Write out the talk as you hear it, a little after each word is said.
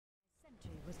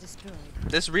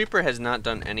This Reaper has not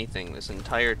done anything this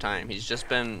entire time. He's just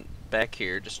been back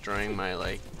here destroying my,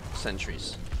 like,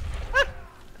 sentries.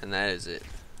 And that is it.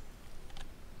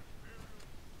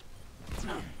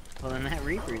 Well, then that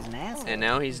Reaper's an asshole. And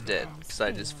now he's dead, because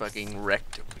I just fucking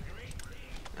wrecked him.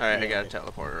 Alright, I got a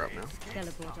teleporter up now.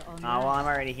 Oh, well, I'm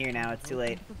already here now. It's too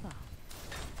late.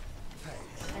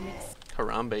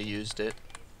 Harambe used it.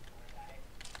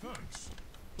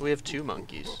 We have 2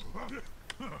 monkeys.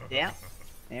 Yeah.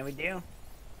 Yeah, we do.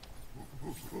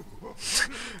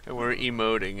 And we're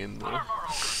emoting in the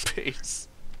base.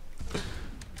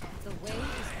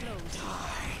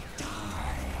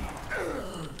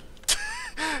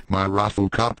 My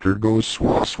rafflecopter goes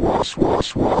swah swah swah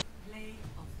swah.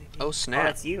 Oh Oh, snap.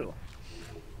 that's you.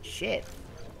 Shit.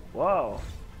 Whoa.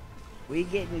 We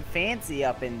getting fancy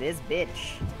up in this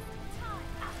bitch.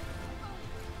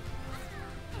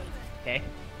 Okay.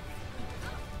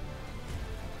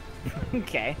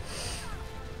 Okay.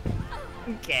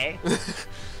 Okay.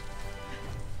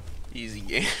 Easy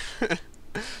game.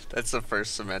 That's the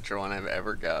first Symmetra one I've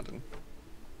ever gotten.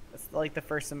 That's like the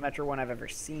first Symmetra one I've ever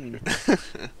seen.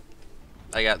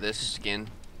 I got this skin.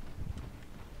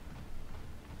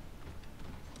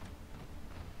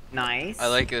 Nice. I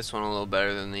like this one a little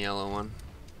better than the yellow one.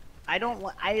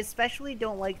 I especially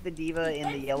don't like the D.Va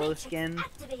in the yellow skin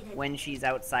when she's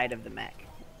outside of the mech.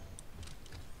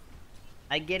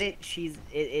 I get it.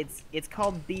 It's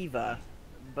called D.Va,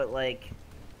 but like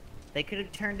they could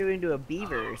have turned her into a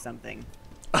beaver or something.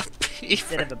 A beaver?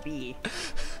 Instead of a bee.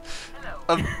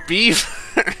 A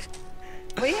beaver?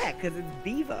 Well, yeah, because it's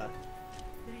D.Va.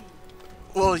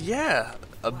 Well, yeah,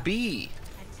 a bee.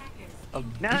 A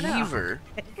No. beaver?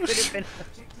 It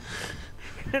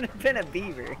could have been a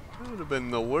beaver. That would have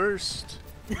been the worst.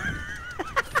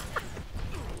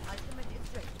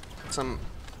 Some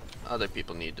other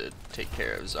people need to take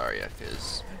care of Zarya,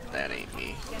 because that ain't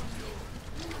me.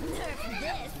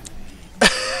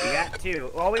 We got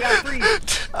 2. Oh, we got 3.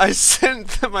 I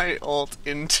sent my ult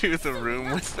into the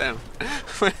room with them.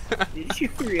 Did you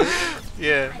really?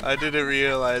 Yeah, I didn't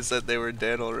realize that they were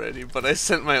dead already, but I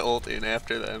sent my ult in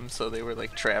after them, so they were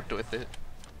like trapped with it.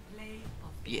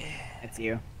 Yeah. That's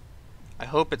you. I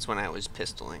hope it's when I was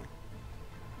pistoling.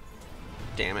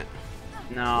 Damn it.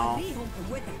 No.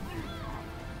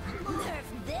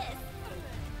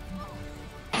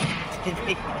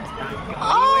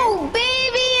 Oh,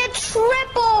 baby, a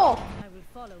triple!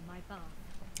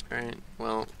 Alright,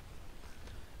 well,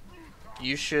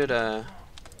 you should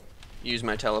use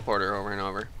my teleporter over and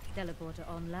over. Teleporter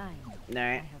online.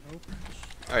 Alright.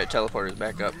 Alright, teleporter's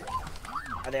back up.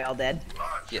 Are they all dead?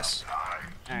 Yes.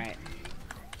 Alright.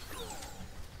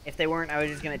 If they weren't, I was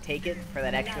just gonna take it for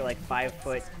that extra, like,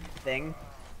 5-foot thing.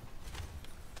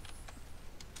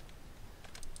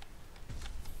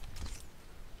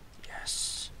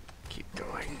 Yes. Keep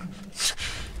going.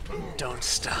 Don't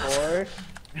stop. 4.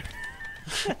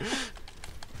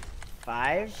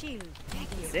 5.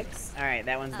 6. Alright,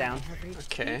 that one's down.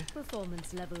 Okay. So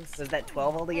is that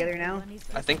 12 altogether now?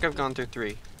 I think I've gone through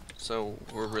 3, so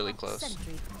we're really close.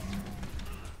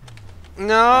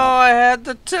 No, I had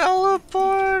the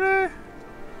teleporter!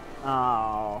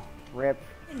 Oh, rip.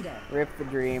 Rip the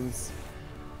dreams.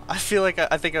 I feel like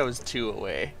I think I was 2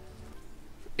 away.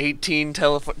 18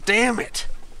 teleport. Damn it!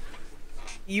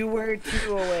 You were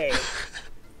 2 away.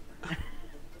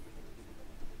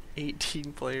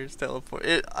 18 players teleport.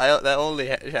 That only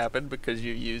happened because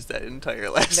you used that entire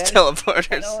last That-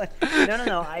 teleporters.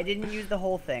 No. I didn't use the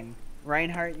whole thing.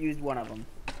 Reinhardt used one of them.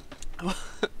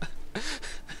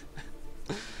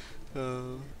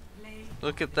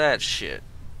 Look at that shit.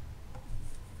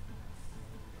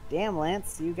 Damn,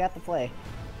 Lance, you got the play.